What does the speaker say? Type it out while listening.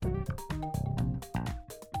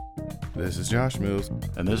This is Josh Mills.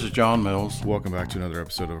 And this is John Mills. Welcome back to another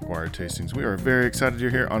episode of Acquired Tastings. We are very excited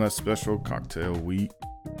you're here on a special cocktail week.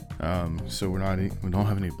 So we don't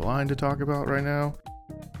have any blind to talk about right now.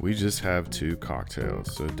 We just have two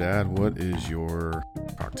cocktails. So Dad, what is your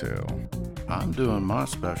cocktail? I'm doing my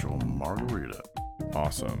special margarita.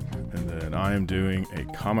 Awesome. And then I am doing a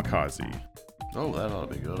kamikaze. Oh, that ought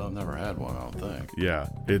to be good. I've never had one, I don't think. Yeah,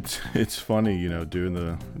 it's funny, doing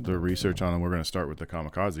the research on them. We're going to start with the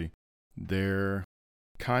kamikaze. They're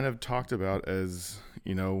kind of talked about as,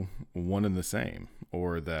 one and the same,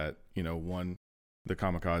 or that, the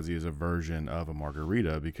kamikaze is a version of a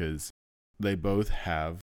margarita because they both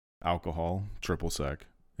have alcohol, triple sec,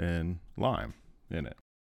 and lime in it.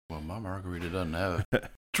 Well, my margarita doesn't have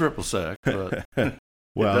triple sec, but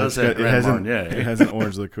well, it does have Grand Marnier. It has an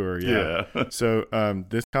orange liqueur, yeah. Yeah. So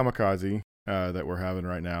this kamikaze that we're having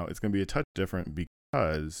right now, it's going to be a touch different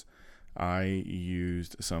because I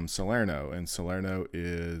used some Salerno, and Salerno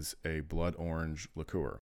is a blood orange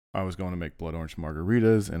liqueur. I was going to make blood orange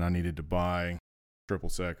margaritas, and I needed to buy triple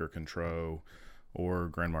sec or Cointreau or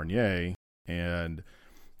Grand Marnier, and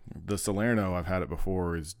the Salerno, I've had it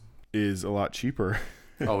before, is a lot cheaper.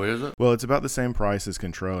 Oh, is it? Well, it's about the same price as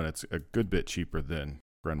Cointreau, and it's a good bit cheaper than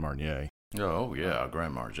Grand Marnier. Oh, yeah,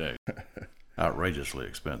 Grand Marnier. Outrageously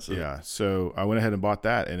expensive. Yeah, so I went ahead and bought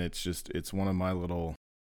that, and it's one of my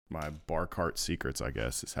bar cart secrets, I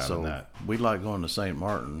guess, is having that. We like going to St.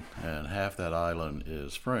 Martin, and half that island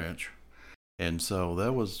is French. And so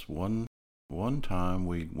there was one time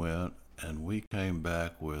we went, and we came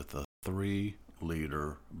back with a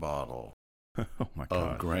 3-liter bottle Oh my of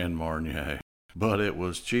God. Grand Marnier. But it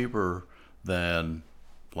was cheaper than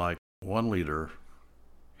like 1 liter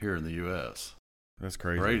here in the U.S. That's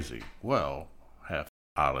crazy. Crazy. Well, half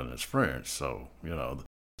the island is French, so,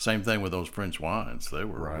 same thing with those French wines. They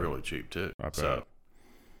were really cheap too. I bet. So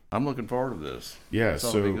I'm looking forward to this. Yeah, It's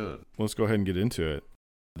ought to be so good. let's go ahead and get into it.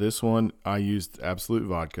 This one, I used Absolute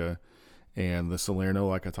vodka and the Salerno,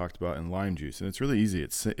 like I talked about, and lime juice. And it's really easy.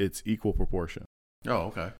 It's equal proportion. Oh,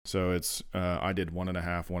 okay. So it's I did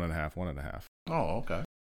 1.5, 1.5, 1.5. Oh, okay.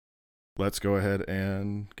 Let's go ahead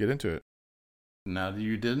and get into it. Now,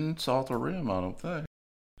 you didn't salt the rim, I don't think.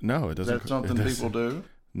 No, it Is doesn't. that something people do?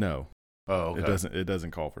 No, Oh, okay. it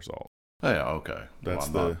doesn't call for salt. Yeah, okay. That's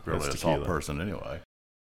well, I'm not the- really that's a salt tequila. person anyway.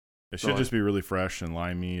 It So should just be really fresh and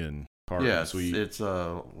limey and tart Yeah, and sweet. it's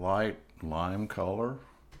a light lime color,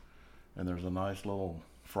 and there's a nice little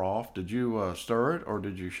froth. Did you stir it or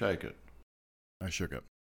did you shake it? I shook it.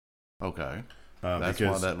 Okay. That's why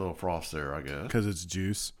because that little froth's there, I guess. because it's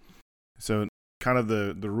juice. So kind of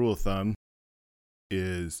the rule of thumb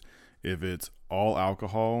is if it's all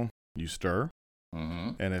alcohol, you stir,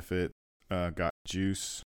 Mm-hmm. and if it got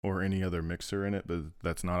juice or any other mixer in it, but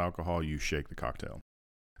that's not alcohol, you shake the cocktail.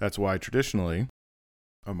 That's why traditionally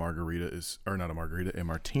a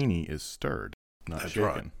martini is stirred, not That's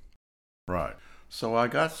shaken. Right. So I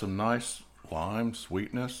got some nice lime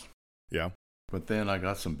sweetness, Yeah. but then I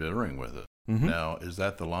got some bittering with it. Mm-hmm. Now, is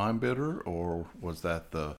that the lime bitter or was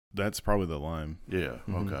that the... That's probably the lime. Yeah,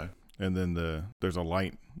 Mhm. okay. And then there's a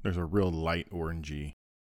real light orangey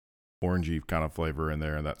kind of flavor in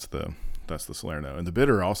there, and that's the Salerno. And the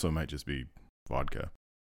bitter also might just be vodka.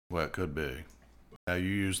 Well, it could be. Now, you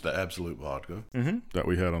used the Absolute vodka. That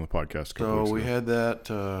we had on the podcast a couple So weeks we ago. had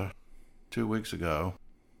that 2 weeks ago,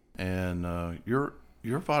 and your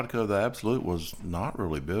vodka, the Absolute, was not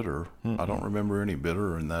really bitter. Mm-mm. I don't remember any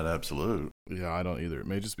bitter in that Absolute. Yeah, I don't either. It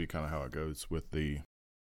may just be kind of how it goes with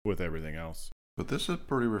everything else. But this is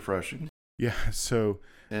pretty refreshing. Yeah, so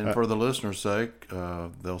And for the listeners' sake,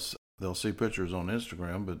 they'll see pictures on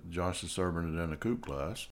Instagram, but Josh is serving it in a coupe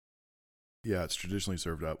glass. yeah, it's traditionally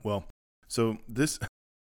served up. Well, so this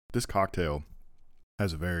cocktail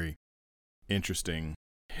has a very interesting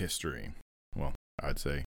history. Well, I'd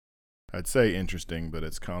say interesting, but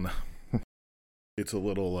it's kind of it's a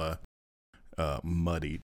little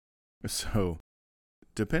muddied. So,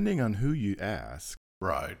 depending on who you ask,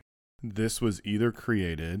 Right. this was either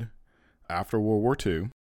created after World War II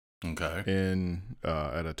Okay.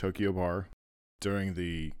 at a Tokyo bar during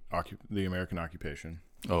the American occupation,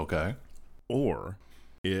 Okay. or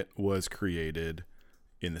it was created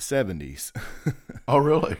in the 70s. Oh,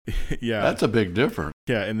 really? Yeah. That's a big difference.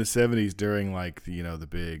 Yeah, in the 70s during like the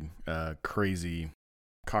big crazy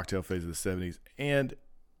cocktail phase of the 70s, and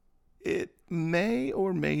it may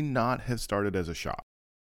or may not have started as a shot.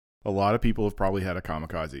 A lot of people have probably had a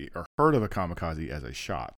kamikaze or heard of a kamikaze as a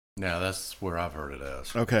shot. Now, that's where I've heard it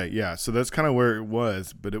as. Okay, yeah, so that's kind of where it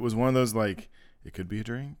was, but it was one of those like it could be a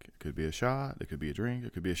drink, it could be a shot, it could be a drink,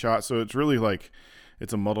 it could be a shot. So it's really like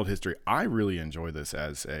it's a muddled history. I really enjoy this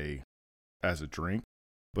as a as a drink,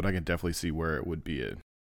 but I can definitely see where it would be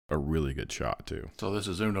a really good shot too. So this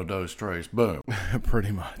is uno, dos, tres, boom.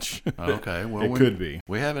 Pretty much. Okay, well, it could be.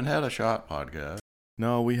 We haven't had a shot podcast.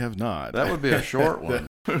 No, we have not. That would be a short one.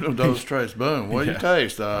 Uno, dos, tres, boom. What do you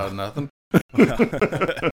taste? Nothing.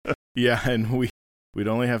 Yeah, and we'd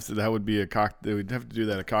only have to. That would be a cocktail. We'd have to do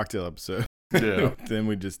that a cocktail episode. Yeah. Then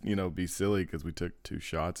we'd just be silly because we took 2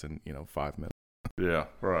 shots in 5 minutes. Yeah.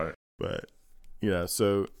 Right. But yeah,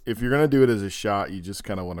 so if you're gonna do it as a shot, you just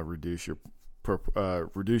kind of want to reduce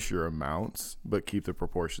your amounts, but keep the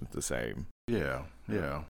proportions the same. Yeah.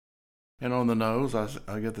 Yeah. And on the nose,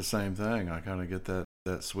 I get the same thing. I kind of get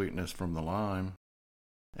that sweetness from the lime,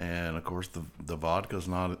 and of course the vodka's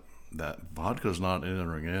not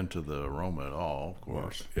entering into the aroma at all. Of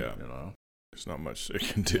course. Well, yeah. There's not much it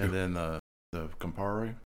can do. And then the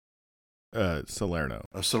Campari? Salerno.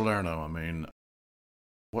 A Salerno, I mean,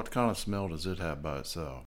 what kind of smell does it have by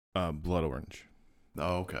itself? Blood orange.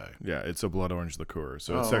 Oh, okay. Yeah, it's a blood orange liqueur,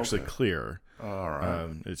 so it's actually clear. All right.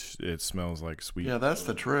 It smells like sweet. Yeah, that's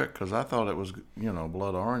the trick, because I thought it was,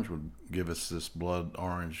 blood orange would give us this blood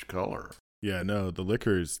orange color. Yeah, no, the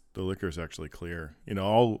liquor's actually clear.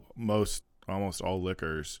 Almost all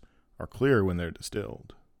liquors are clear when they're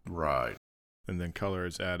distilled. Right. And then color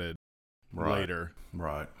is added later.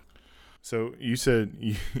 Right. So you said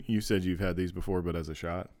you've had these before, but as a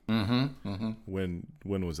shot. Mm-hmm. Mm-hmm.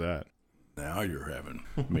 When was that? Now you're having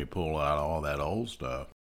me pull out all that old stuff.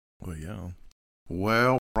 Well, yeah.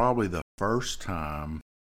 Well, probably the first time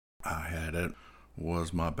I had it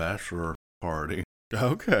was my bachelor party.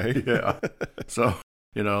 Okay. Yeah. So,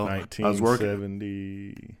 I was working.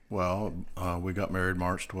 1970. Well, we got married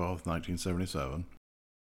March 12th, 1977.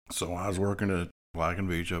 So I was working at Black and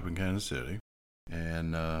Beach up in Kansas City.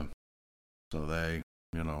 And so they,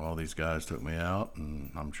 all these guys took me out.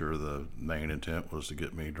 And I'm sure the main intent was to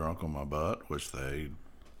get me drunk on my butt, which they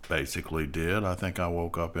basically did. I think I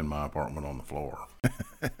woke up in my apartment on the floor.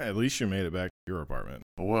 At least you made it back to your apartment.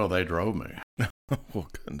 Well, they drove me. Well,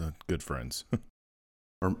 good friends.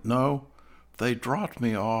 Or no, they dropped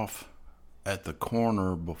me off at the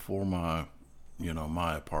corner before my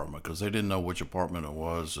apartment, because they didn't know which apartment it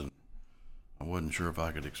was, and I wasn't sure if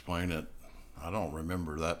I could explain it. I don't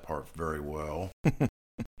remember that part very well.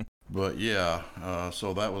 But yeah,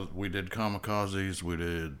 so we did kamikazes, we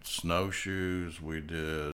did snowshoes,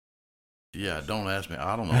 don't ask me.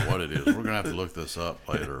 I don't know what it is. We're going to have to look this up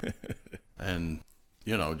later. And,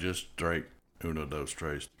 just straight uno, dos,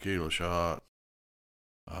 tres, tequila shot.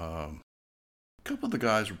 A couple of the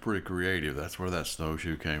guys were pretty creative. That's where that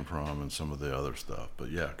snowshoe came from and some of the other stuff.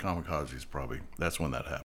 But yeah, kamikazes that's when that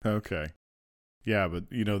happened. Okay. Yeah, but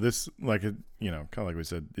this, kind of like we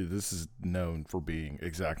said, this is known for being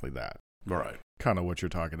exactly that. Right. Kind of what you're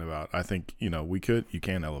talking about. I think, you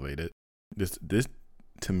can elevate it. This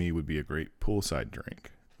to me would be a great poolside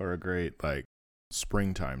drink, or a great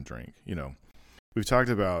springtime drink. We've talked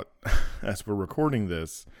about, as we're recording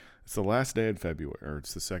this, it's the last day in February, or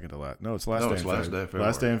it's the second to last. No, it's the last day in February.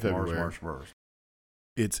 Last day in February. March 1st.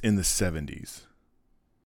 It's in the 70s.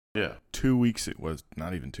 Yeah. 2 weeks, it was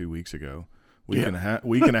not even 2 weeks ago. Week and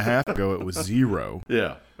a half ago, it was 0.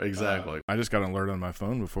 Yeah, exactly. I just got an alert on my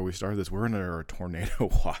phone before we started this. We're under a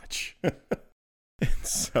tornado watch.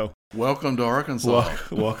 So, welcome to Arkansas.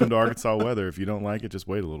 Welcome to Arkansas weather. If you don't like it, just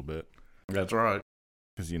wait a little bit. That's right.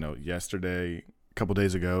 Because yesterday, a couple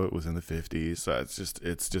days ago, it was in the 50s. So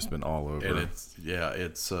it's just been all over. And it's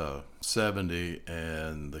 70,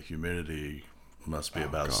 and the humidity must be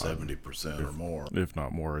about 70% or more, if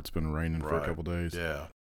not more. It's been raining for a couple days. Yeah.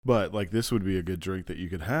 But this would be a good drink that you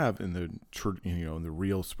could have in the in the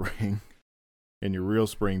real spring, in your real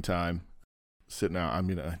springtime, sitting out. I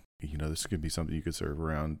mean, this could be something you could serve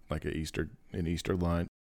around like an Easter lunch,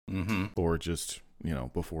 or just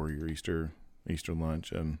before your Easter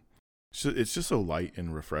lunch. It's just so light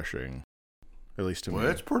and refreshing, at least to me. Well,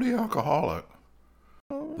 it's pretty alcoholic.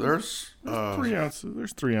 There's 3 ounces.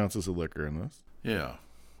 There's 3 ounces of liquor in this. Yeah,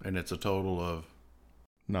 and it's a total of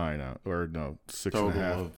 6 total and a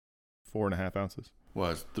half, of 4.5 ounces.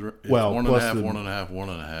 Well, it's 1.5, plus 1.5,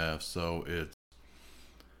 1.5. So it's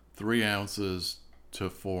 3 ounces to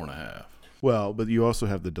 4.5. Well, but you also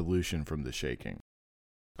have the dilution from the shaking.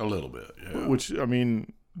 A little bit, yeah. Which, I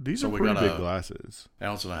mean, these are pretty big glasses. 1.5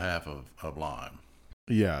 ounces of lime.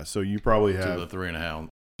 Yeah, so you probably have to the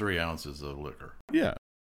 3 ounces of liquor. Yeah.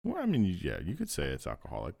 Well, I mean, you could say it's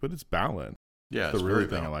alcoholic, but it's balanced. Yeah, the really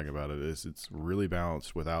thing I like about it is it's really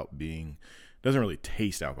balanced without being. It doesn't really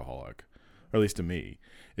taste alcoholic, or at least to me,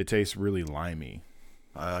 it tastes really limey.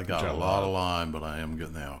 I got a lot of lime, but I am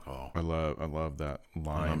getting the alcohol. I love that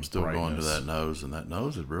lime. And I'm still brightness. going to that nose, and that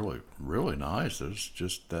nose is really, really nice. There's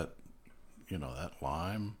just that, that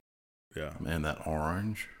lime. Yeah. And that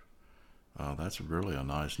orange. That's really a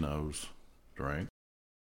nice nose drink.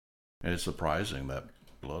 And it's surprising that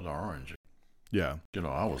blood orange. Yeah.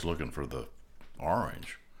 I was looking for the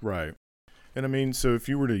orange. Right. And I mean, so if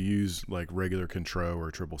you were to use like regular Cointreau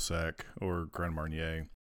or Triple Sec or Grand Marnier,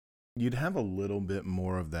 you'd have a little bit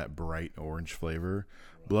more of that bright orange flavor.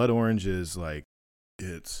 Blood orange is like,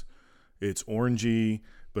 it's orangey,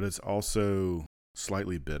 but it's also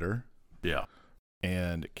slightly bitter. Yeah.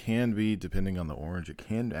 And can be, depending on the orange, it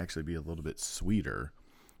can actually be a little bit sweeter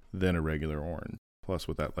than a regular orange. Plus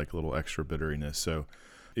with that like little extra bitteriness. So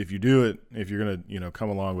if you do it, if you're going to, come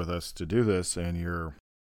along with us to do this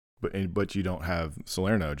but you don't have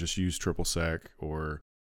Salerno, just use Triple Sec or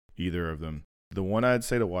either of them. The one I'd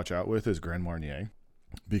say to watch out with is Grand Marnier,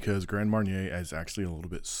 because Grand Marnier is actually a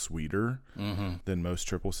little bit sweeter than most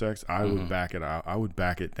Triple Secs. I would back it out. I would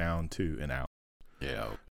back it down to an ounce. Yeah.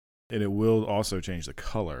 And it will also change the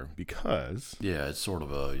color because... Yeah, it's sort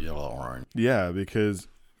of a yellow-orange. Yeah, because,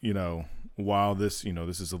 while this,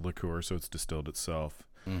 this is a liqueur, so it's distilled itself.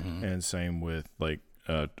 And same with, like,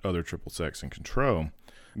 other Triple Secs and Cointreau.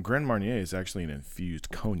 Grand Marnier is actually an infused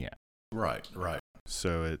cognac. Right.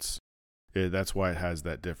 So that's why it has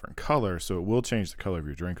that different color. So it will change the color of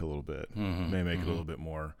your drink a little bit. May make it a little bit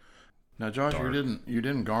more. Now, Josh, dark. you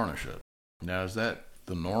didn't garnish it. Now, is that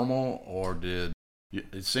the normal, or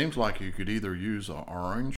it seems like you could either use an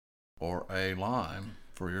orange or a lime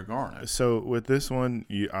for your garnish? So with this one,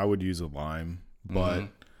 I would use a lime, but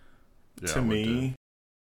to me,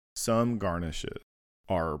 some garnishes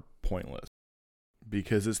are pointless.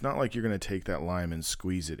 Because it's not like you're going to take that lime and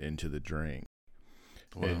squeeze it into the drink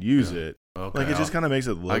and use it. Okay, like it just kind of makes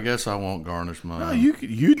it look. I guess I won't garnish mine. No,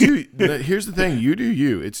 you do. Here's the thing: you do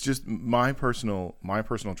you. It's just my personal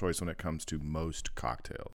choice when it comes to most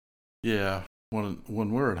cocktails. Yeah, when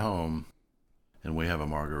we're at home and we have a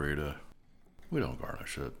margarita, we don't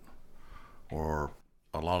garnish it, or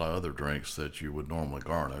a lot of other drinks that you would normally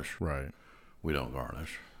garnish. Right. We don't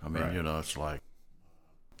garnish. I mean, it's like.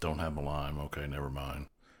 Don't have a lime, okay, never mind.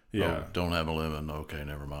 Yeah. Oh, don't have a lemon, okay,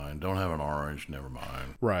 never mind. Don't have an orange, never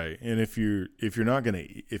mind. Right. And if you're not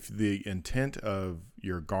if the intent of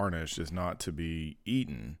your garnish is not to be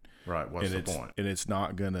eaten, right, what's the point? And it's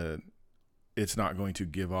not going to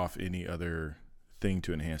give off any other thing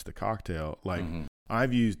to enhance the cocktail. Like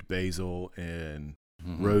I've used basil and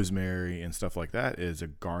rosemary and stuff like that as a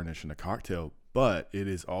garnish in a cocktail, but it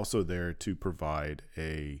is also there to provide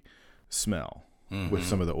a smell. With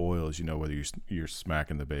some of the oils, whether you're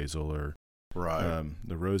smacking the basil or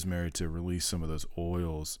the rosemary to release some of those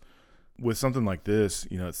oils. With something like this,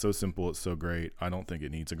 it's so simple, it's so great. I don't think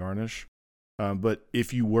it needs a garnish. But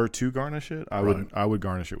if you were to garnish it, I would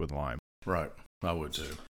garnish it with lime. Right, I would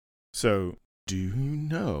too. So, do you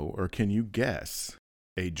know or can you guess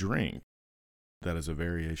a drink that is a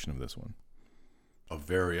variation of this one? A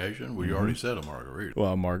variation? Well, you already said a margarita.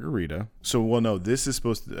 Well, a margarita. So, no, this is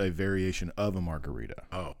supposed to be a variation of a margarita.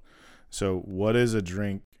 Oh. So, what is a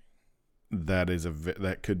drink that is a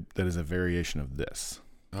variation of this?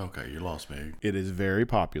 Okay, you lost me. It is very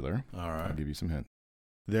popular. All right. I'll give you some hints.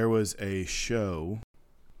 There was a show,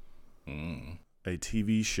 a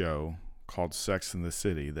TV show called Sex and the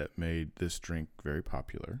City that made this drink very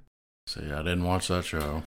popular. See, I didn't watch that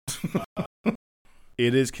show.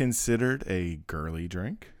 It is considered a girly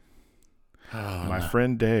drink. Oh, my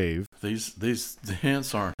friend Dave. These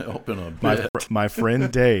hints aren't helping a bit. My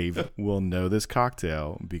friend Dave will know this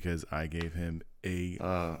cocktail because I gave him an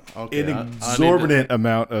exorbitant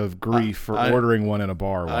amount of grief for ordering one in a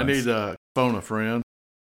bar once. I need to phone a friend.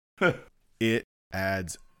 It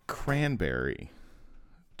adds cranberry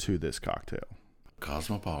to this cocktail.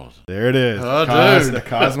 Cosmopolitan. There it is. Oh, dude.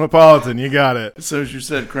 Cosmopolitan. You got it. As soon as you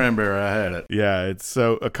said cranberry, I had it. Yeah, it's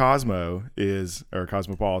so a cosmopolitan.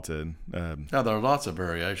 Now there are lots of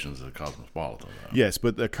variations of cosmopolitan. Though. Yes,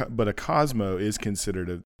 but a Cosmo is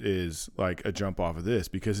considered is like a jump off of this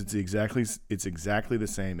because it's exactly the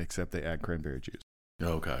same except they add cranberry juice.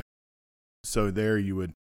 Okay. So there you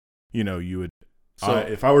would. So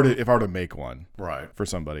if I were to make one for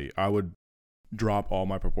somebody, I would drop all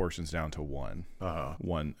my proportions down to one ounce.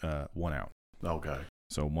 Okay.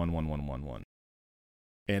 So 1.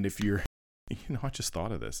 And if you're, I just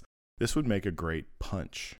thought of this. This would make a great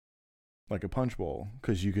punch, like a punch bowl,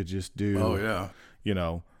 because you could just do. Oh yeah.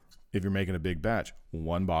 If you're making a big batch,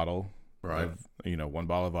 one bottle. Right. Of, 1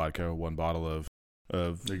 bottle of vodka, 1 bottle of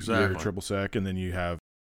exactly your Triple Sec, and then you'd have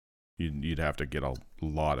to get a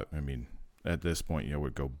lot of. I mean, at this point, you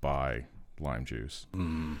would go buy lime juice.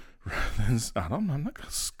 Mm. I'm not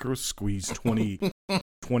going to squeeze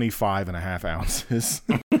 25 and a half ounces.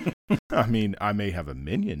 I mean, I may have a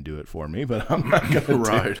minion do it for me, but I'm not going to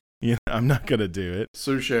Right. I'm not going to do it.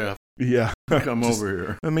 Sous chef, Yeah. come over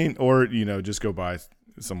here. I mean, or, just go buy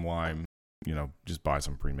some lime, just buy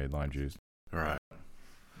some pre-made lime juice. Right.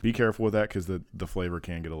 Be careful with that because the flavor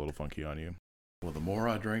can get a little funky on you. Well, the more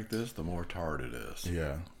I drink this, the more tart it is.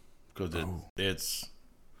 Yeah. Because it's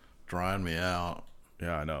drying me out.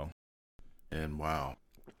 Yeah, I know. And wow.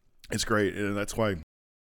 It's great. And that's why,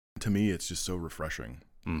 to me, it's just so refreshing.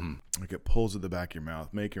 Mm-hmm. Like it pulls at the back of your mouth,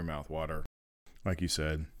 make your mouth water. Like you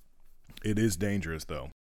said, it is dangerous though.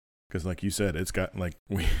 Because like you said, it's got, like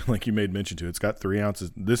you made mention to, it's got 3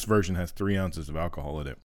 ounces. This version has 3 ounces of alcohol in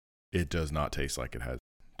it. It does not taste like it has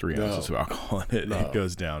 3 ounces of alcohol in it. No. It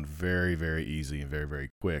goes down very, very easy and very, very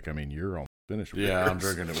quick. I mean, you're almost finished with Yeah, yours. I'm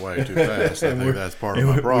drinking it way too fast. I think that's part of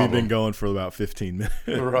my We've problem. been going for about 15 minutes.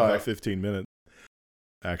 Right. About 15 minutes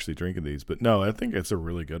actually drinking these. But no, I think it's a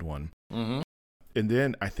really good one. Mm-hmm. And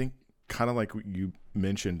then I think kind of like you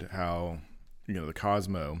mentioned how, the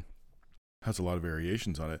Cosmo has a lot of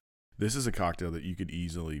variations on it. This is a cocktail that you could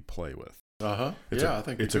easily play with. Uh-huh. I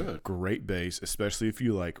think it's you a could. great base, especially if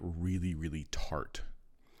you like really, really tart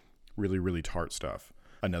stuff.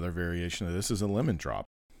 Another variation of this is a lemon drop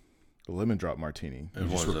martini. You And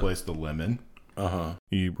just what is replace the lemon. Uh-huh.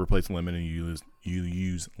 You replace lemon and you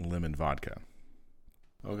use lemon vodka.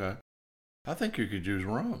 Okay. I think you could use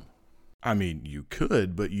rum. I mean, you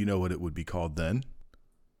could, but you know what it would be called then?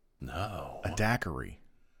 No. A daiquiri.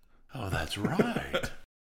 Oh, that's right.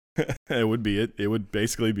 It would be it. It would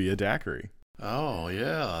basically be a daiquiri. Oh,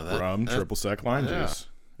 yeah. Rum, triple sec lime yeah. juice.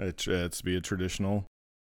 It's be a traditional.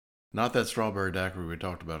 Not that strawberry daiquiri we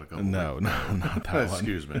talked about a couple No, not that one.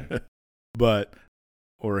 Excuse me. But,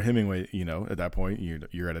 or a Hemingway, at that point,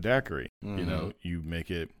 you're at a daiquiri. Mm-hmm. You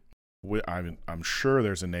make it, I'm sure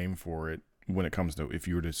there's a name for it when it comes to if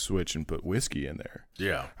you were to switch and put whiskey in there.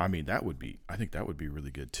 Yeah. I mean, I think that would be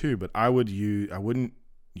really good too. But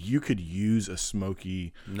you could use a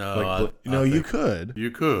smoky. No, You could.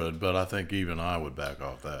 You could, but I think even I would back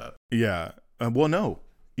off that. Yeah. Well, no,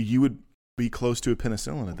 you would be close to a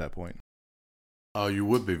penicillin at that point. Oh, you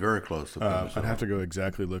would be very close to penicillin. I'd have to go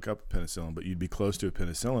exactly look up penicillin, but you'd be close to a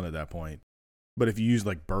penicillin at that point. But if you use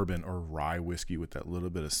like bourbon or rye whiskey with that little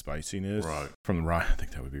bit of spiciness from the rye, I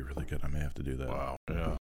think that would be really good. I may have to do that. Wow.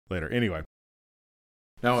 Yeah. Later. Anyway.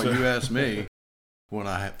 Now, you asked me when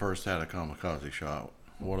I first had a kamikaze shot,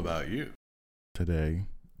 what about you? Today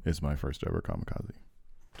is my first ever kamikaze.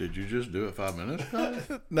 Did you just do it 5 minutes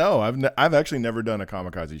ago? No, I've actually never done a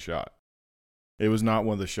kamikaze shot. It was not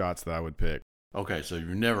one of the shots that I would pick. Okay, so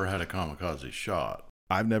you never had a kamikaze shot.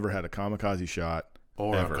 I've never had a kamikaze shot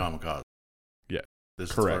Or ever. a kamikaze. Yeah.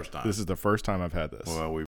 This Correct. is the first time. This is the first time I've had this.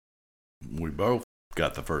 Well, we both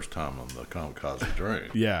got the first time on the kamikaze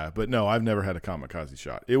drink. Yeah, but no, I've never had a kamikaze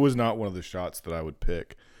shot. It was not one of the shots that I would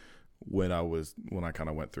pick when I kind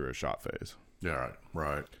of went through a shot phase. Yeah,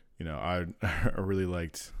 right. I really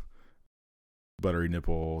liked Buttery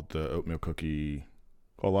Nipple, the oatmeal cookie,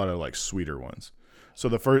 a lot of like sweeter ones. So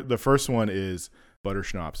the first one is butter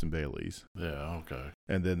schnapps and Baileys. Yeah, okay.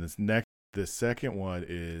 And then the second one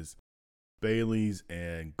is Baileys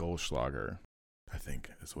and Goldschlager, I think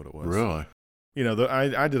is what it was. Really?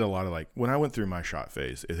 I did a lot of when I went through my shot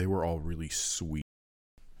phase, they were all really sweet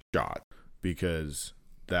shot because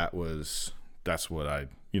that's what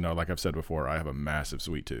like I've said before, I have a massive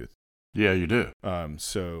sweet tooth. Yeah, you do.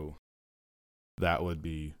 So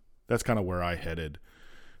that's kind of where I headed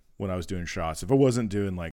when I was doing shots. If I wasn't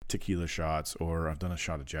doing like tequila shots, or I've done a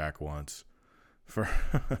shot of Jack once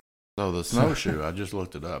So the snowshoe, I just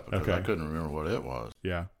looked it up because Okay. I couldn't remember what it was.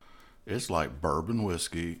 Yeah. It's like bourbon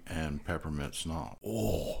whiskey and peppermint schnapps.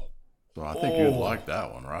 Oh. So I think you'd like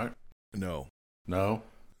that one, right? No. No?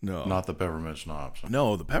 No. Not the peppermint schnapps.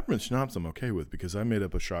 No, the peppermint schnapps I'm okay with because I made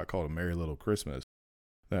up a shot called A Merry Little Christmas.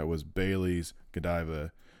 That was Bailey's,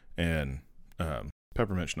 Godiva, and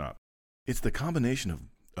peppermint schnapps. It's the combination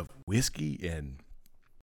of whiskey and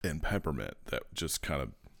peppermint that just kind of,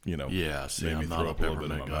 Yeah, see, made me I'm throw not a up a little bit in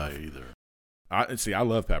peppermint my guy mouth. either. I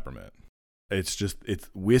love peppermint. It's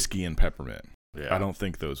whiskey and peppermint. Yeah. I don't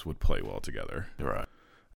think those would play well together. You're right.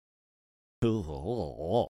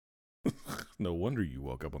 No wonder you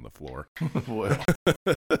woke up on the floor. Well,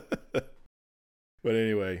 But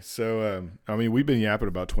anyway, so we've been yapping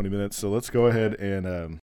about 20 minutes, so let's go ahead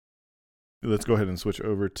and switch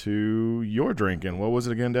over to your drinking. What was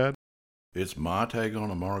it again, Dad? it's my take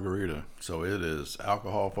on a margarita. So it is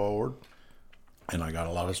alcohol forward, and I got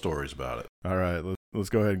a lot of stories about it. All right, let's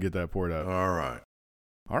go ahead and get that poured up. All right.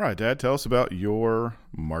 All right, Dad, tell us about your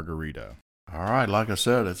margarita. All right. Like I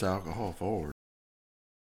said, it's alcohol forward.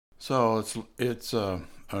 So it's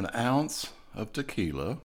an ounce of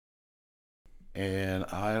tequila, and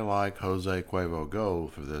I like Jose Cuervo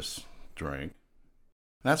Gold for this drink.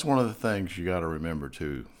 That's one of the things you got to remember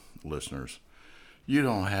too, listeners. You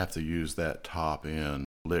don't have to use that top end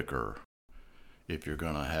liquor if you're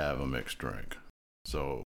going to have a mixed drink.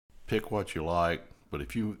 So pick what you like, but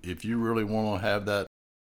if you really want to have that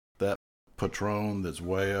Patron that's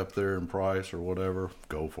way up there in price or whatever,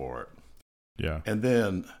 go for it. Yeah. And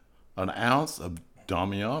then an ounce of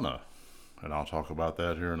Damiana, and I'll talk about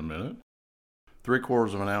that here in a minute.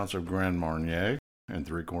 3/4 of an ounce of Grand Marnier and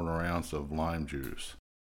 3/4 ounce of lime juice.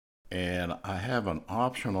 And I have an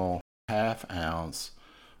optional 1/2 ounce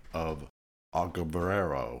of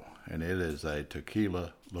Agavero, and it is a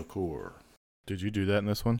tequila liqueur. Did you do that in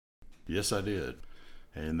this one? Yes, I did.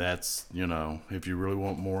 And that's, if you really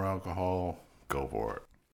want more alcohol, go for it.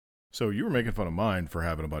 So you were making fun of mine for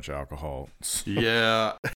having a bunch of alcohol.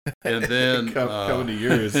 Yeah. And then coming to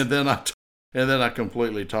yours. And then I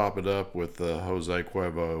completely top it up with the Jose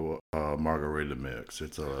Cuervo margarita mix.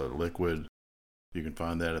 It's a liquid. You can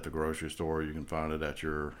find that at the grocery store. You can find it at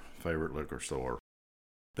your favorite liquor store.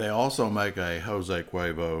 They also make a Jose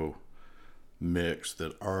Cuervo mix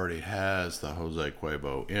that already has the Jose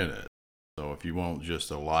Cuervo in it. So if you want just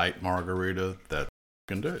a light margarita, that you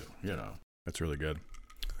can do, That's really good.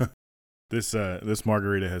 This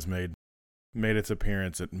margarita has made its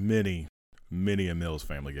appearance at many a Mills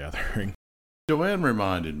family gathering. Joanne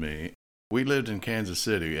reminded me, we lived in Kansas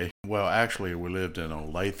City. Well, actually, we lived in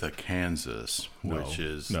Olathe, Kansas, which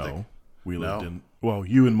is we lived in. Well,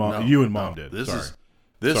 you and Mom did. This Sorry.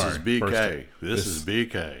 is BK. This is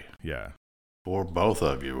BK. Yeah. Or both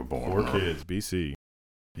of you were born. 4 kids, BC.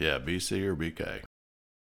 Yeah, BC or BK.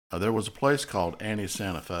 There was a place called Annie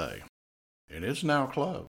Santa Fe, and it's now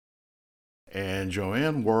closed. And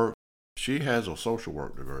Joanne she has a social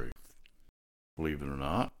work degree, believe it or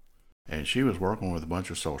not. And she was working with a bunch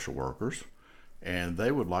of social workers, and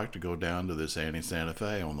they would like to go down to this Annie Santa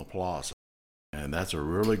Fe on the plaza. And that's a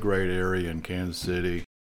really great area in Kansas City.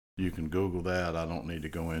 You can Google that. I don't need to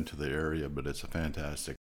go into the area, but it's a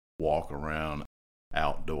fantastic walk around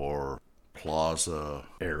outdoor plaza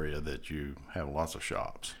area that you have lots of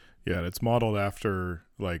shops. Yeah, and it's modeled after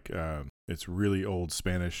it's really old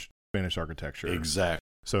Spanish architecture. Exactly.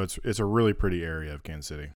 So it's a really pretty area of Kansas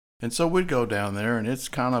City. And so we'd go down there, and it's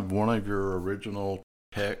kind of one of your original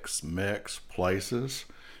Tex-Mex places.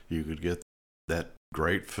 You could get that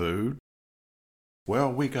great food.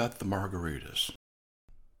 Well, we got the margaritas.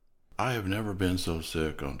 I have never been so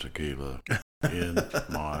sick on tequila in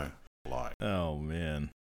my life. Oh,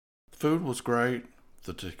 man. Food was great.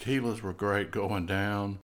 The tequilas were great going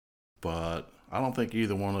down, but I don't think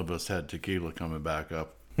either one of us had tequila coming back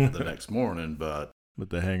up the next morning, but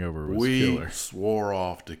the hangover was We killer. swore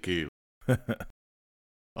off tequila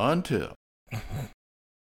until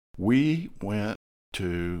we went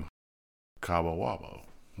to Cabo Wabo.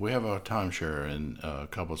 We have a timeshare in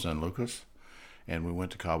Cabo San Lucas, and we went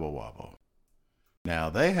to Cabo Wabo. Now,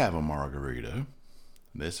 they have a margarita.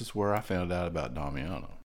 This is where I found out about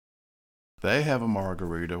Damiano. They have a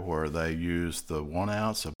margarita where they use the 1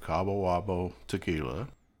 ounce of Cabo Wabo tequila,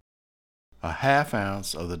 a 1/2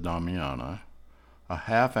 ounce of the Damiana, a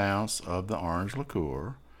 1/2 ounce of the orange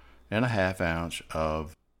liqueur, and a 1/2 ounce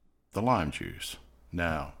of the lime juice.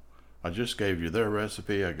 Now, I just gave you their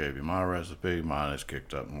recipe. I gave you my recipe. Mine is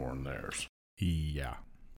kicked up more than theirs. Yeah.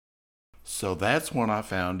 So that's when I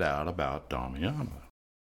found out about Damiana.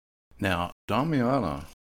 Now, Damiana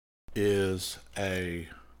is a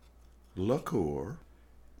liqueur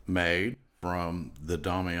made from the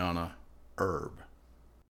Damiana herb.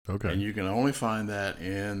 Okay. And you can only find that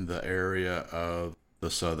in the area of the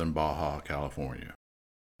southern Baja California.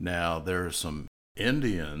 Now, there's some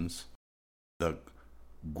Indians, the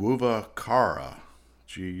Guavacara,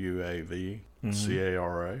 Guavcara,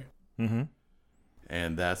 Mm-hmm.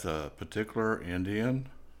 and that's a particular Indian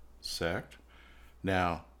sect.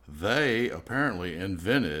 Now, they apparently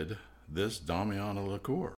invented this Damiana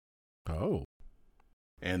liqueur. Oh.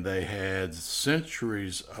 And they had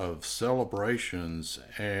centuries of celebrations,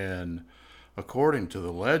 and according to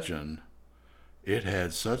the legend, it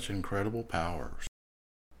had such incredible powers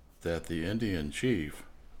that the Indian chief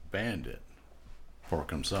banned it for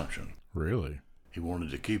consumption. Really? He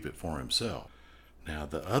wanted to keep it for himself. Now,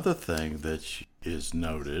 the other thing that is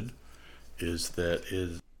noted is that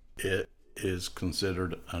it is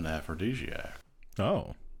considered an aphrodisiac.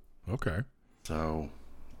 Oh, okay. So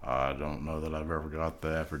I don't know that I've ever got the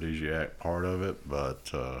aphrodisiac part of it,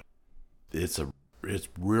 but it's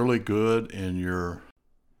really good in your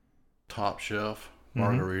top shelf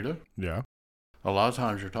margarita. Yeah. A lot of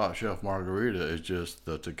times your top shelf margarita is just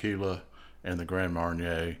the tequila and the Grand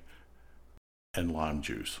Marnier and lime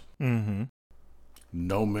juice. Mm-hmm.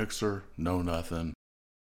 No mixer, no nothing,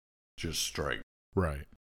 just straight. Right.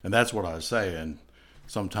 And that's what I was saying.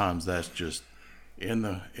 Sometimes that's just in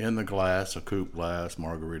the glass, a coupe glass,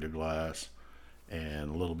 margarita glass, and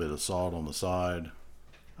a little bit of salt on the side.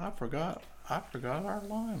 I forgot our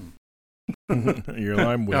lime. Your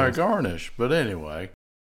lime Our wheels. garnish. But anyway,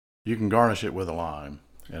 you can garnish it with a lime.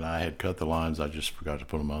 And I had cut the limes. I just forgot to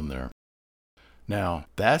put them on there. Now,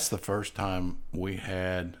 that's the first time we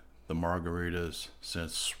had the margaritas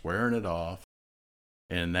since swearing it off.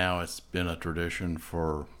 And now it's been a tradition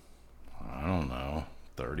for, I don't know,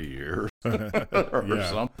 30 years or Yeah.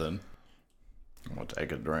 something. I'm going to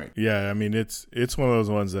take a drink. Yeah, I mean it's one of those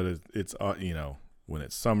ones that it's when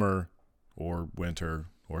it's summer or winter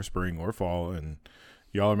or spring or fall and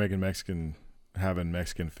y'all are having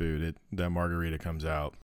Mexican food, that margarita comes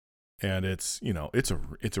out and it's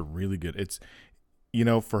a really good,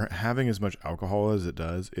 for having as much alcohol as it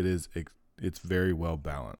does, it's very well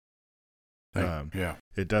balanced. Yeah.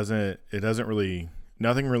 It doesn't really,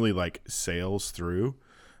 nothing really like sails through.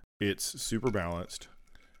 It's super balanced.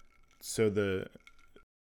 So the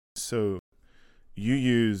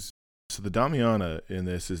Damiana in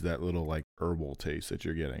this is that little like herbal taste that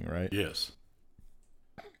you're getting, right? Yes.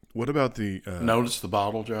 What about the Notice the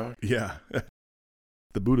bottle, Joe? Yeah.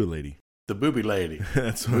 The Buddha lady. The booby lady.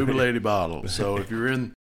 That's Booby lady bottle. So if you're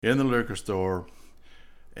in the liquor store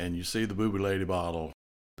and you see the booby lady bottle,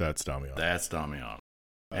 that's Damiana. that's Damiano.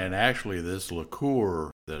 And actually this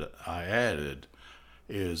liqueur that I added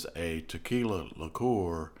is a tequila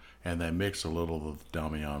liqueur, and they mix a little of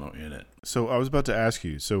Damiano in it. So I was about to ask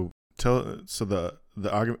you. The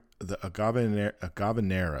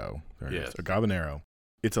Agavenero. Yes. Agavenero.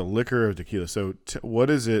 It's a liquor of tequila. So what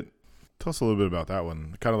is it? Tell us a little bit about that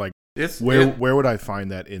one. Kind of like where would I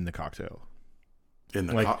find that in the cocktail? In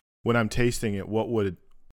the when I'm tasting it, what would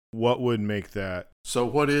make that? So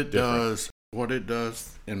what it different?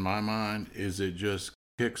 does in my mind is it just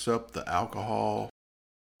kicks up the alcohol,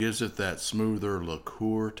 gives it that smoother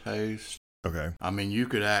liqueur taste. Okay. I mean, you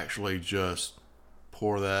could actually just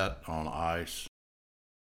pour that on ice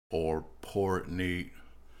or pour it neat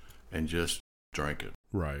and just drink it.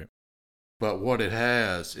 Right. But what it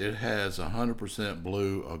has 100%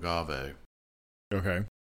 blue agave, Okay.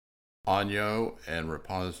 Año and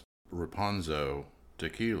Reponzo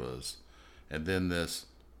tequilas, and then this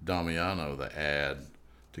Damiano they add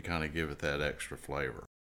to kind of give it that extra flavor.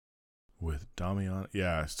 With Damiano,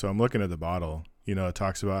 yeah. So I'm looking at the bottle. It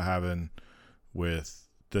talks about having with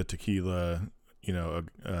the tequila.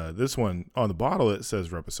 This one on the bottle it says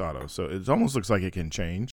Reposado, so it almost looks like it can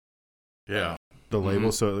change. Yeah. The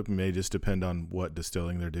label, so it may just depend on what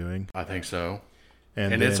distilling they're doing. I think so.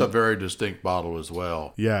 And then, it's a very distinct bottle as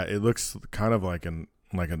well. Yeah, it looks kind of like an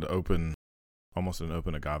open, almost an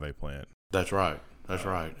open agave plant. That's right. That's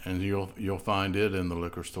right. And you'll find it in the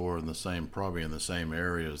liquor store probably in the same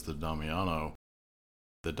area as the Damiano.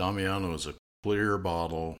 The Damiano is a clear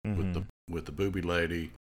bottle with the booby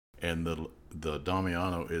lady, and the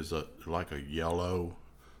Damiano is like a yellow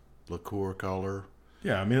liqueur color.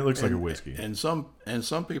 Yeah, I mean it looks like a whiskey. And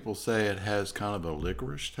some people say it has kind of a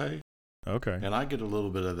licorice taste. Okay. And I get a little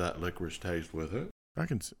bit of that licorice taste with it. I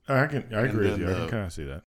agree with you. I can kind of see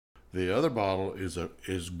that. The other bottle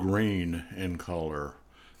is green in color,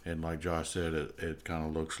 and like Josh said, it kind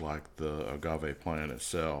of looks like the agave plant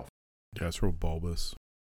itself. Yeah, it's real bulbous.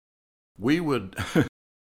 We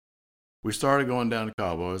started going down to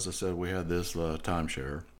Cabo. As I said, we had this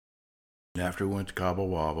timeshare. After we went to Cabo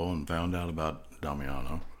Wabo and found out about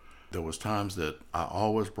Damiano, there was times that I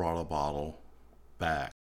always brought a bottle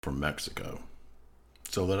back from Mexico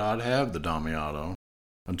so that I'd have the Damiano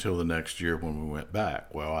until the next year when we went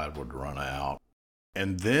back. Well, I would run out.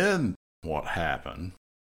 And then what happened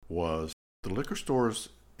was the liquor stores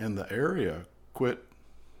in the area quit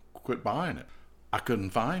buying it. I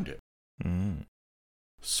couldn't find it. Mm.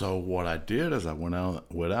 So what I did is I went out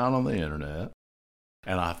on the internet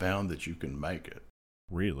and I found that you can make it.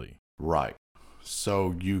 Really? Right.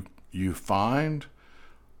 So you find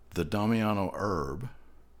the Damiano herb,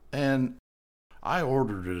 and I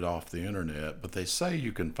ordered it off the internet, but they say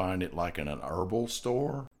you can find it like in an herbal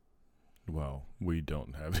store. Well, we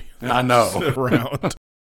don't have any. I know. Around.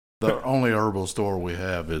 The only herbal store we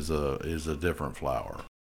have is a different flower.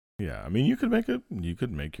 Yeah, I mean, you could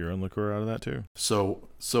make your own liqueur out of that too. So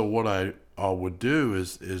what I would do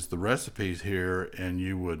is the recipes here, and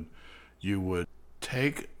you would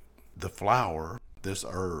take the flower, this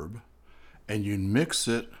herb, and you mix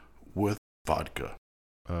it with vodka.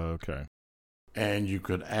 Okay. And you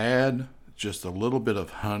could add just a little bit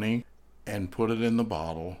of honey and put it in the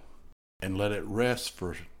bottle and let it rest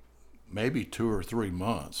for maybe 2 or 3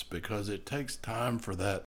 months, because it takes time for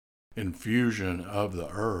that infusion of the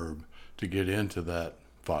herb to get into that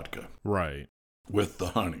vodka. Right. With the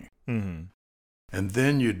honey. Mm-hmm. And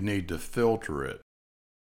then you'd need to filter it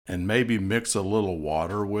and maybe mix a little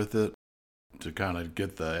water with it to kind of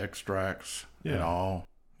get the extracts and all.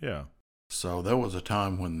 Yeah. So there was a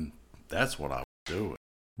time when that's what I was doing.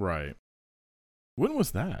 Right. When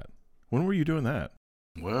was that? When were you doing that?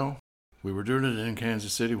 Well, we were doing it in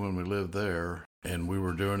Kansas City when we lived there, and we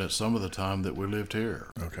were doing it some of the time that we lived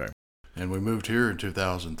here. Okay. And we moved here in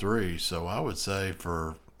 2003, so I would say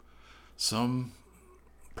for some,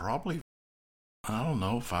 probably, I don't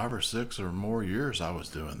know, 5 or 6 or more years I was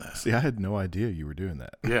doing that. See, I had no idea you were doing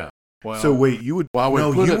that. Yeah. Well, so wait, you would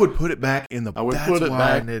would put it back in the. I would that's put it why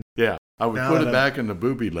back. I did, Yeah, I would now put that it back in the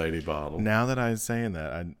booby lady bottle. Now that I'm saying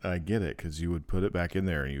that, I get it, because you would put it back in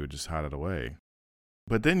there and you would just hide it away.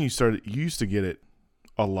 But then you used to get it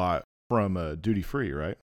a lot from duty free,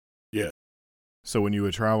 right? Yeah. So when you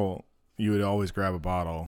would travel, you would always grab a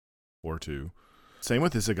bottle or two. Same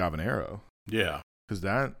with this Agavenero. Yeah. Because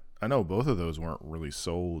I know both of those weren't really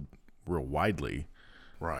sold real widely.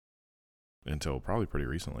 Right. Until probably pretty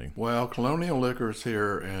recently. Well, Colonial Liquors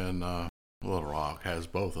here in Little Rock has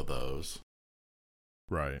both of those.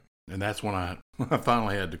 Right. And that's when I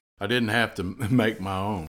finally I didn't have to make my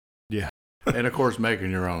own. Yeah. And of course, making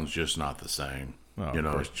your own is just not the same. Oh,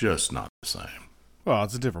 it's just not the same. Well,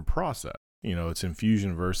 it's a different process. It's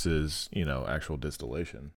infusion versus, actual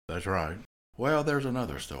distillation. That's right. Well, there's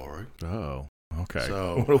another story. Oh, okay.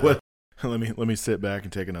 So let me sit back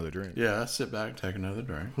and take another drink. Yeah, sit back and take another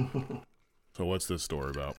drink. So what's this story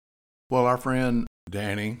about? Well, our friend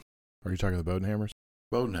Danny. Are you talking the Bodenhammers?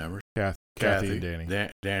 Bodenhammers. Kathy and Danny.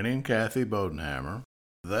 Danny and Kathy Bodenhammer.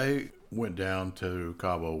 They went down to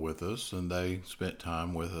Cabo with us, and they spent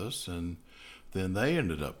time with us, and then they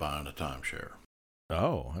ended up buying a timeshare.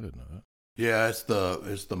 Oh, I didn't know that. Yeah, it's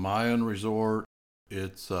the Mayan Resort.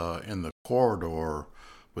 It's in the corridor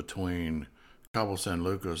between Cabo San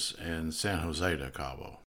Lucas and San Jose de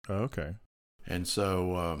Cabo. Oh, okay. And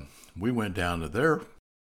so we went down to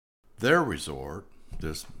their resort,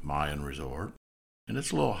 this Mayan resort, and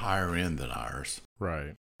it's a little higher end than ours.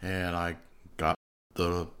 Right. And I got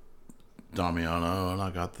the Damiano, and I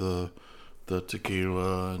got the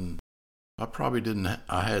tequila, and I probably didn't.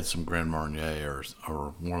 I had some Grand Marnier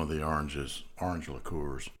or one of the orange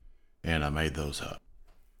liqueurs, and I made those up.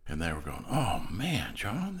 And they were going, "Oh man,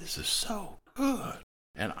 John, this is so good."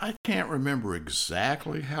 And I can't remember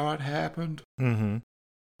exactly how it happened. Mm-hmm.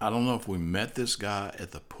 I don't know if we met this guy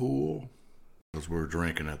at the pool, because we were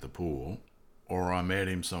drinking at the pool, or I met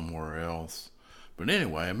him somewhere else. But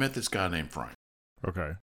anyway, I met this guy named Frank.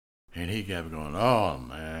 Okay. And he kept going, "Oh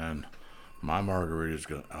man, my margarita's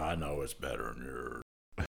good. I know it's better than yours."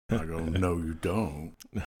 I go, "No, you don't."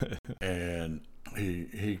 And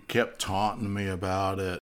he kept taunting me about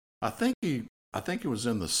it. I think it was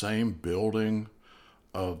in the same building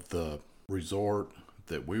of the resort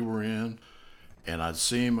that we were in, and I'd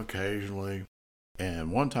see him occasionally.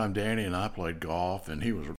 And one time Danny and I played golf, and he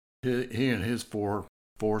and his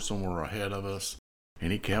foursome were ahead of us,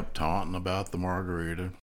 and he kept taunting about the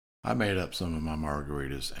margarita. I made up some of my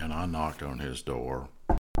margaritas, and I knocked on his door.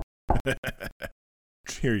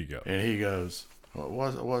 Here you go. And he goes,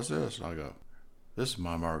 what's this? And I go, "This is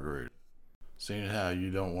my margarita. Seeing how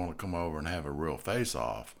you don't want to come over and have a real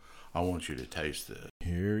face-off, I want you to taste it.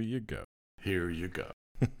 Here you go." Here you go.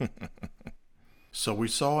 So we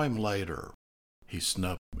saw him later. He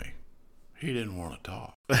snubbed me. He didn't want to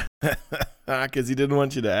talk. Because he didn't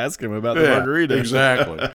want you to ask him about the margarita.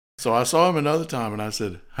 Exactly. So I saw him another time, and I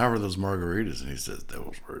said, "How are those margaritas?" And he said,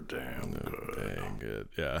 "Those were damn good." Dang good.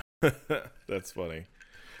 Yeah. That's funny.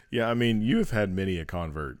 Yeah, I mean, you have had many a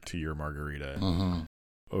convert to your margarita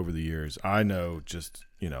over the years. I know, just,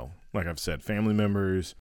 like I've said, family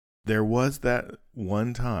members. There was that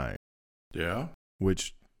one time. Yeah.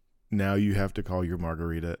 Which now you have to call your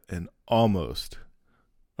margarita an almost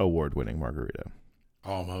award-winning margarita.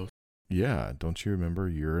 Almost. Yeah. Don't you remember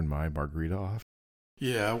your and my margarita off?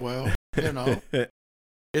 Yeah, well,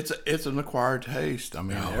 it's an acquired taste. I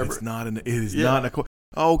mean, no, it's not it is not an acquired.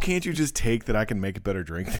 Oh, can't you just take that I can make a better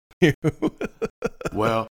drink than you?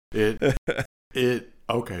 Well, it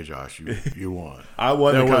Okay, Josh, you won. I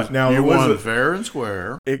won You won fair and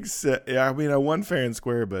square. I won fair and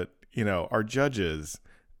square, but our judges,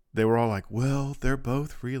 they were all like, "Well, they're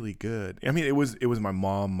both really good." I mean, it was my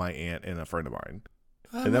mom, my aunt, and a friend of mine.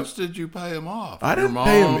 How much did you pay him off? I didn't Your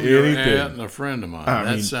pay him mom, your anything. aunt, and a friend of mine.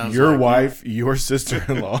 I mean, sounds your like wife, your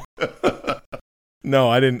sister-in-law. No,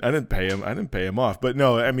 I didn't pay him. I didn't pay him off. But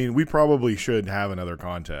no, I mean, we probably should have another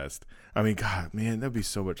contest. I mean, God, man, that'd be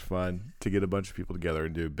so much fun to get a bunch of people together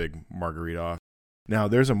and do a big margarita off. Now,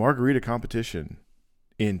 there's a margarita competition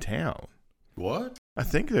in town. What? I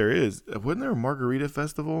think there is. Wasn't there a margarita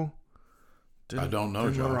festival? I don't know,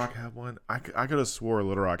 Did Josh. Little Rock have one? I could have swore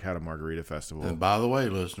Little Rock had a margarita festival. And by the way,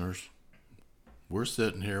 listeners, we're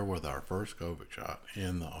sitting here with our first COVID shot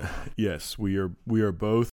in the arm. Yes, we are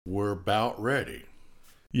both. We're about ready.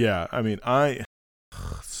 Yeah, I mean,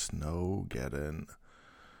 Snowgeddon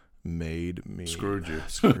made me Screwed you.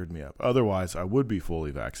 screwed me up. Otherwise, I would be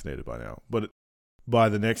fully vaccinated by now. But by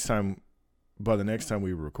the next time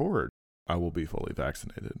we record, I will be fully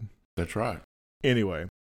vaccinated. That's right. Anyway,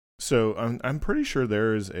 so I'm pretty sure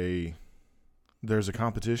there's a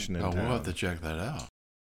competition in town. We'll have to check that out.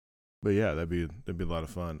 But yeah, that'd be a lot of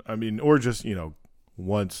fun. I mean, or just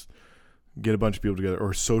once get a bunch of people together,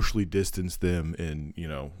 or socially distance them in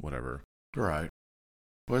whatever. Right.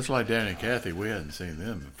 Well, it's like Dan and Kathy. We hadn't seen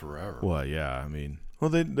them in forever. Well, yeah. I mean,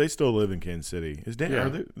 they still live in Kansas City. Is Dan?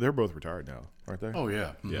 Yeah. They're both retired now, aren't they? Oh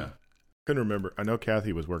yeah. Mm-hmm. Yeah. Couldn't remember. I know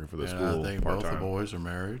Kathy was working for the school I think both part-time. the boys are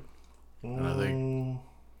married. And I think,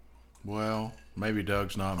 well, maybe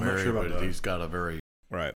Doug's not I'm not married, sure about but Doug. he's got a very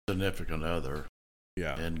Right. significant other.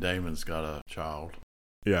 Yeah. And Damon's got a child.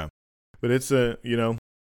 Yeah. But it's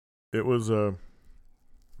it was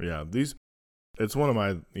it's one of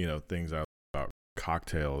my things I like about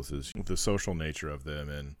cocktails is the social nature of them,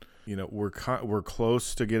 and we're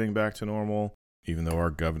close to getting back to normal, even though our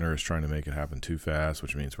governor is trying to make it happen too fast,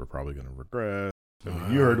 which means we're probably going to regret. I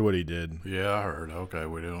mean, you heard what he did. Yeah, I heard. Okay,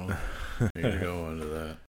 we don't need to go into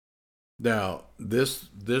that. Now,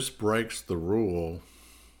 this breaks the rule.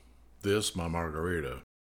 My margarita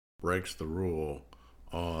breaks the rule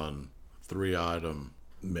on 3-item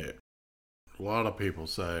mix. A lot of people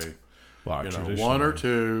say, one or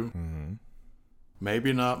two, mm-hmm.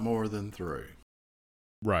 maybe not more than 3.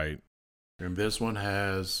 Right. And this one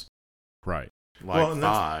has right.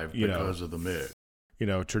 5 because of the mix.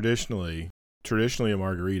 Traditionally a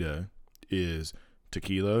margarita is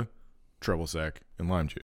tequila, treble sec, and lime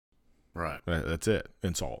juice. Right. That's it.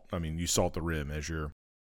 And salt. I mean, you salt the rim as your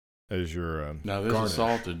now this garnish. is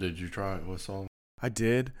salted. Did you try it with salt? I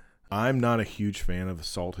did. I'm not a huge fan of a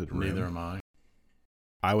salted rim. Neither am I.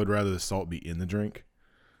 I would rather the salt be in the drink.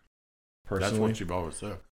 Personally. That's what you've always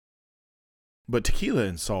said. But tequila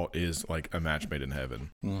and salt is like a match made in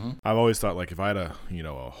heaven. Mm-hmm. I've always thought, like, if I had a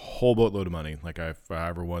whole boatload of money, like if I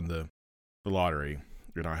ever won the lottery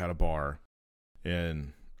and I had a bar,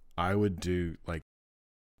 and I would do like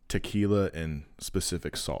tequila and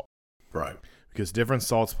specific salt. Right. Because different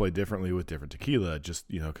salts play differently with different tequila, just,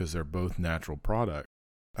 because they're both natural products.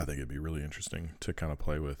 I think it'd be really interesting to kind of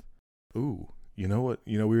play with. Ooh, you know what?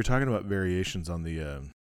 We were talking about variations on the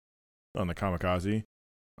kamikaze.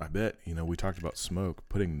 I bet, we talked about smoke,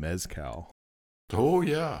 putting mezcal. Oh,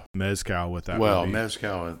 yeah. Mezcal with that. Well,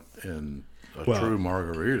 mezcal in a true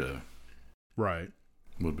margarita. Right.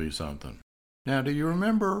 Would be something. Now, do you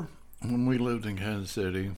remember when we lived in Kansas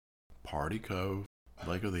City, Party Cove,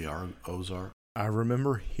 Lake of the Ozark? I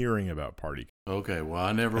remember hearing about Party Cove. Okay, well,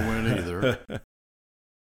 I never went either.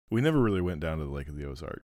 We never really went down to the Lake of the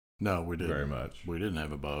Ozark. No, we didn't. Very much. We didn't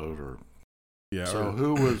have a boat or... Yeah. So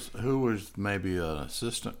who was maybe an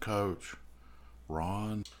assistant coach?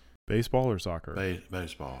 Ron? Baseball or soccer?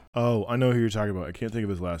 Baseball. Oh, I know who you're talking about. I can't think of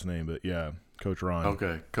his last name, but yeah, Coach Ron.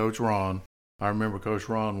 Okay, Coach Ron. I remember Coach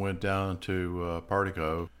Ron went down to Party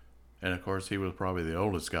Cove, and of course he was probably the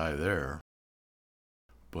oldest guy there.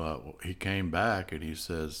 But he came back and he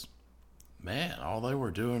says, man, all they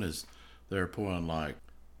were doing is they're pouring like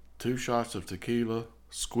 2 shots of tequila,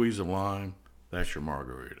 squeeze of lime. That's your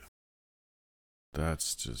margarita.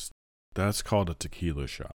 That's called a tequila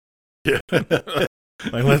shot. Yeah.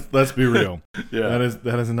 Like let's be real. Yeah.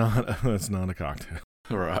 That's not a cocktail.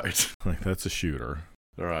 Right. Like that's a shooter.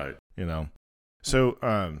 Right. So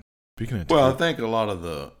speaking of I think a lot of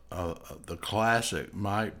the classic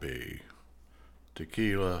might be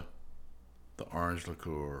tequila, the orange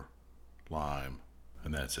liqueur, lime,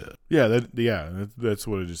 and that's it. Yeah, that's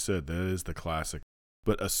what I just said. That is the classic.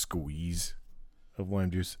 But a squeeze of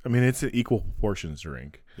lime juice. I mean, it's an equal proportions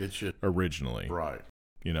drink. It should originally. Right.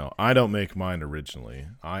 I don't make mine originally.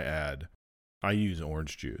 I use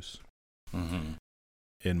orange juice. Mm-hmm.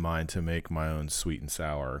 in mind to make my own sweet and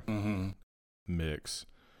sour mix.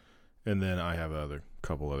 And then I have a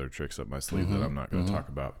couple other tricks up my sleeve that I'm not going to talk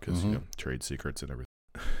about because trade secrets and everything.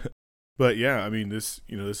 But yeah, I mean this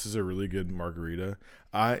is a really good margarita.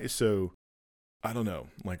 I don't know,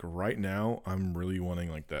 like right now I'm really wanting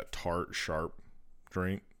like that tart sharp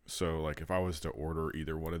drink. So like if I was to order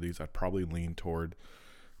either one of these, I'd probably lean toward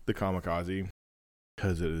the Kamikaze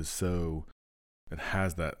because it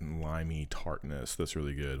has that limey tartness that's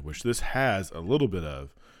really good, which this has a little bit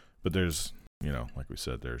of, but there's, like we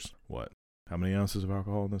said, there's how many ounces of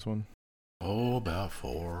alcohol in this one? Oh, about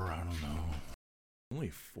 4. I don't know.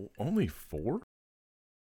 Only 4?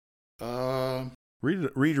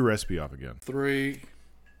 Read your recipe off again. 3,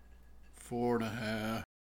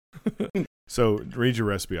 4.5. So read your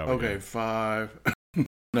recipe off again. Okay, 5.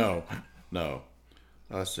 No.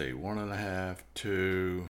 Let's see, 1.5,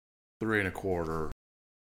 2, 3 1/4,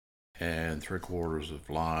 and 3/4 of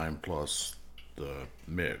lime plus the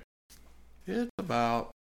mix. It's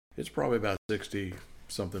probably about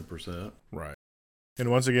 60-something%. Right.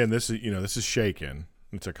 And once again, this is shaken.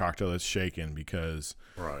 It's a cocktail that's shaken because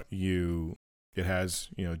it has,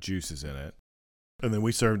 juices in it. And then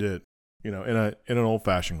we served it, in an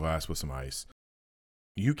old-fashioned glass with some ice.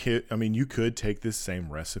 You could take this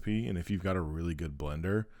same recipe, and if you've got a really good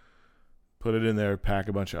blender, put it in there, pack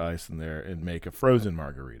a bunch of ice in there, and make a frozen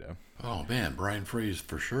margarita. Oh, man, brain freeze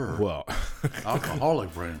for sure. Well.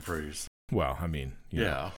 Alcoholic brain freeze. Well, I mean.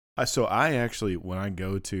 Yeah. So I actually, when I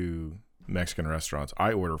go to Mexican restaurants,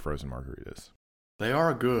 I order frozen margaritas. They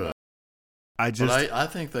are good. But I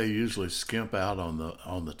think they usually skimp out on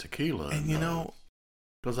the tequila. And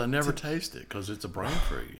because I never taste it because it's a brain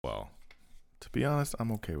freeze. Well, to be honest,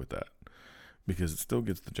 I'm okay with that because it still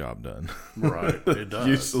gets the job done. Right, it does.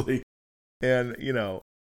 Usually. And,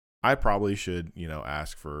 I probably should,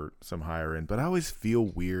 ask for some higher end, but I always feel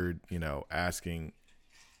weird, asking,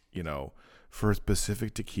 for a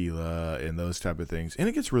specific tequila and those type of things. And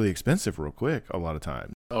it gets really expensive real quick a lot of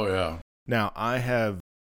times. Oh, yeah. Now, I have...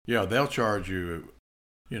 Yeah, they'll charge you,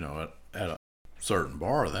 at a certain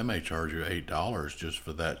bar, they may charge you $8 just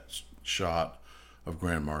for that shot of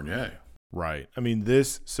Grand Marnier. Right. I mean,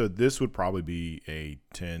 this would probably be a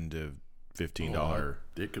 $10 to $15.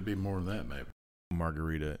 It could be more than that, maybe.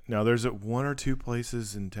 Margarita. Now, there's one or two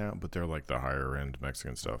places in town, but they're like the higher end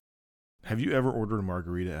Mexican stuff. Have you ever ordered a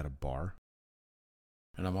margarita at a bar?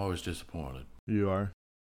 And I'm always disappointed. You are?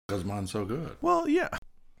 Because mine's so good. Well, yeah.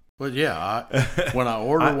 But yeah, when I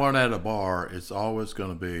order one at a bar, it's always going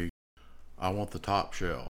to be, I want the top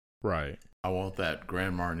shelf. Right. I want that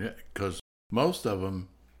Grand Marnier. Because most of them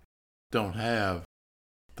don't have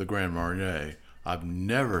the Grand Marnier. I've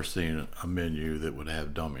never seen a menu that would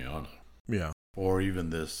have Damiano. Yeah. Or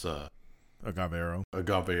even this Agavero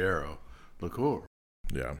liqueur.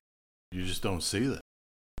 Yeah. You just don't see that.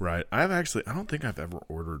 Right. I don't think I've ever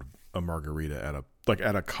ordered a margarita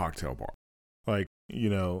at a cocktail bar. Like,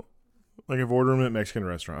 I've ordered them at Mexican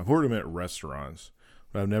restaurants. I've ordered them at restaurants,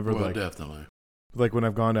 but I've never definitely. Like when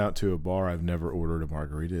I've gone out to a bar, I've never ordered a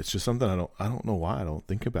margarita. It's just something I don't know why I don't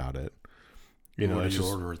think about it. What do you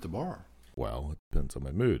order at the bar? Well, it depends on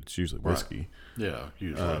my mood. It's usually whiskey. Right. Yeah,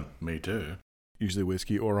 usually. Me too. Usually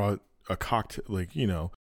whiskey or a cocktail, like,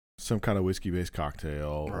 some kind of whiskey-based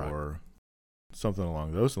cocktail or something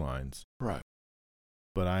along those lines. Right.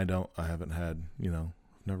 But I haven't had,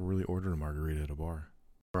 never really ordered a margarita at a bar.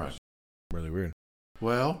 Right. It's really weird.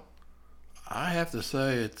 Well, I have to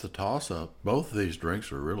say it's a toss-up. Both of these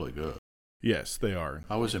drinks are really good. Yes, they are.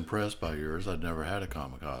 I was impressed by yours. I'd never had a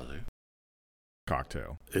Kamikaze.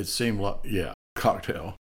 Cocktail. It seemed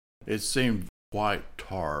cocktail. It seemed quite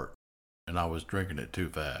tart, and I was drinking it too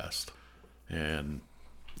fast. And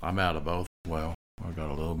I'm out of both. Well, I got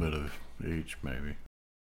a little bit of each, maybe.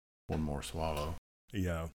 One more swallow.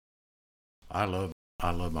 Yeah. I love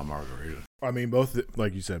my margarita. I mean, both,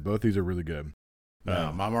 like you said, both these are really good.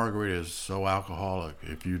 My margarita is so alcoholic.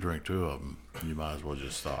 If you drink 2 of them, you might as well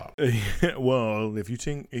just stop. Well, if you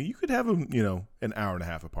could have them, an hour and a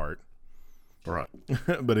half apart. Right.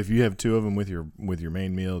 But if you have 2 of them with your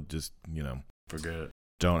main meal, just, forget it.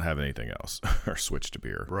 Don't have anything else or switch to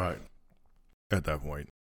beer. Right. At that point.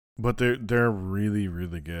 But they're really,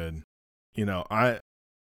 really good. I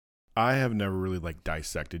have never really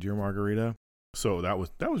dissected your margarita. So that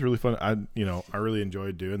was really fun. I really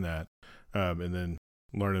enjoyed doing that. And then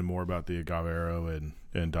learning more about the Agavero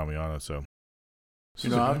and Damiano. So,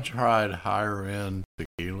 I've tried higher end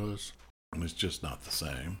tequilas, and it's just not the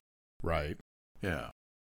same. Right. Yeah.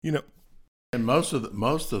 And most of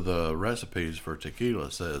the recipes for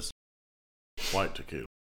tequila says white tequila.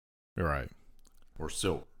 Right. Or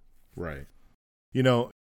silk. Right. You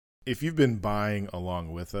know, if you've been buying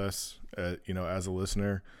along with us, as a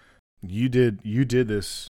listener, you did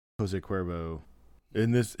this Jose Cuervo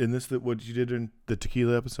in this what you did in the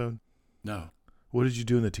tequila episode. No. What did you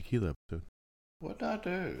do in the tequila episode? What did I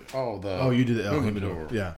do? You did the El Humidor. Humidor.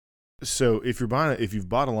 Yeah. So if you've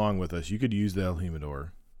bought along with us, you could use the El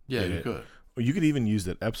Humidor. Yeah, you could. Or you could even use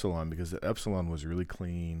that Epsilon because the Epsilon was really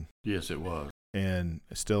clean. Yes, it was. And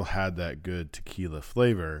still had that good tequila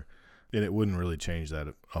flavor. And it wouldn't really change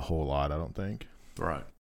that a whole lot, I don't think. Right.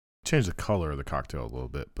 Change the color of the cocktail a little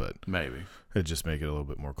bit, but maybe it'd just make it a little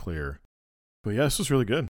bit more clear. But yeah, this was really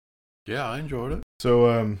good. Yeah, I enjoyed it.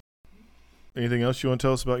 So, anything else you want to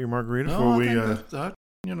tell us about your margarita before we?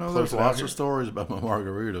 There's lots of stories about my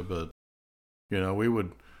margarita, but we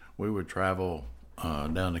would travel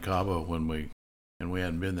down to Cabo when we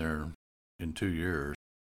hadn't been there in 2 years.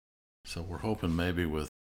 So we're hoping maybe with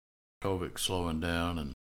COVID slowing down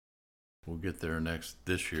and we'll get there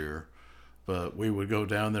this year. But we would go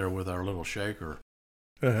down there with our little shaker.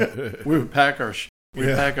 We would pack our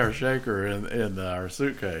shaker in our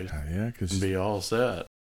suitcase. And be all set.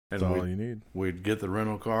 That's all you need. We'd get the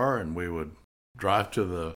rental car and we would drive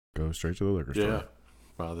go straight to the liquor store.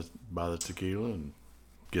 Yeah, buy the tequila and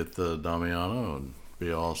get the Damiano and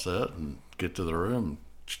be all set and get to the room.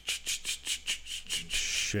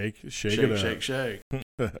 Shake it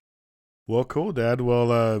up. Well, cool, Dad.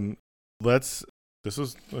 Well, this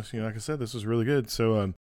was, like I said, this was really good.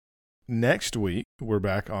 So next week, we're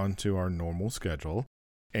back onto our normal schedule,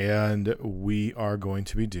 and we are going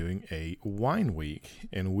to be doing a wine week.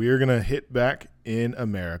 And we're going to hit back in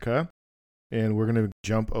America, and we're going to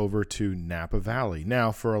jump over to Napa Valley.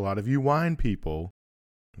 Now, for a lot of you wine people,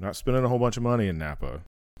 we're not spending a whole bunch of money in Napa,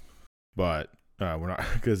 but we're not,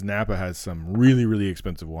 because Napa has some really, really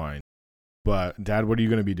expensive wine. But, Dad, what are you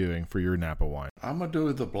going to be doing for your Napa wine? I'm going to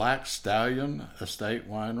do the Black Stallion Estate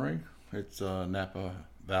Winery. It's Napa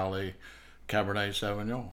Valley Cabernet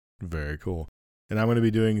Sauvignon. Very cool. And I'm going to be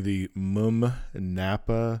doing the Mumm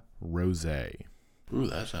Napa Rosé. Ooh,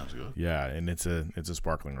 that sounds good. Yeah, and it's a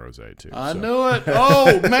sparkling rosé, too. I knew it.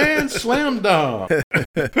 Oh, man, slam dunk.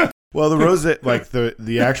 Well, the rosé, like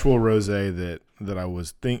the actual rosé that I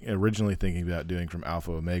was originally thinking about doing from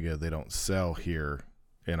Alpha Omega, they don't sell here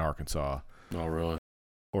in Arkansas. Oh, really?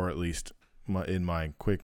 Or at least in my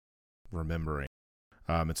quick remembering.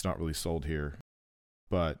 It's not really sold here.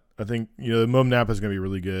 But I think, the Mumm Napa is going to be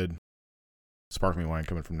really good. Sparkling wine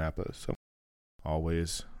coming from Napa. So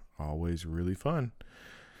always really fun.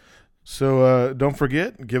 So don't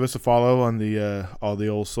forget, give us a follow on the all the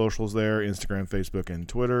old socials there, Instagram, Facebook, and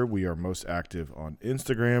Twitter. We are most active on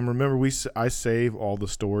Instagram. Remember, I save all the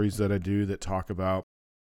stories that I do that talk about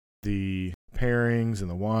the pairings and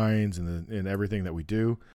the wines and everything that we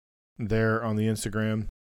do there on the Instagram.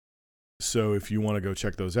 So if you want to go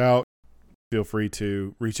check those out, feel free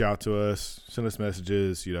to reach out to us, send us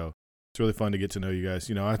messages. It's really fun to get to know you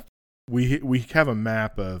guys. We have a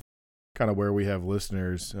map of kind of where we have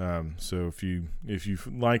listeners. So if you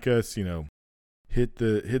like us, hit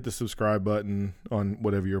the subscribe button on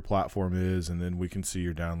whatever your platform is, and then we can see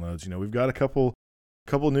your downloads. We've got a couple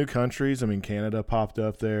new countries. I mean, Canada popped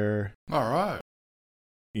up there. All right.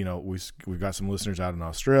 We've got some listeners out in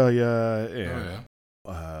Australia and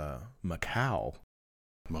Macau.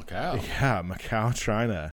 Yeah, Macau,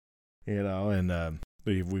 China. And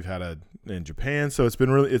we've had in Japan, so it's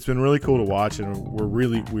been really cool to watch, and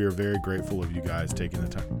we are very grateful of you guys taking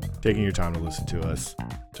your time to listen to us.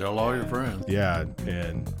 Tell all your friends. Yeah,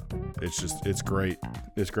 and it's great.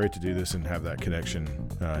 It's great to do this and have that connection,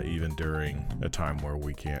 even during a time where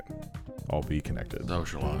we can't all be connected.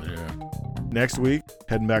 Socialize, yeah. Next week,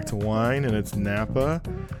 heading back to wine, and it's Napa.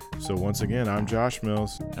 So once again, I'm Josh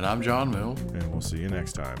Mills. And I'm John Mills. And we'll see you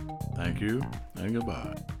next time. Thank you, and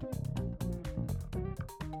goodbye.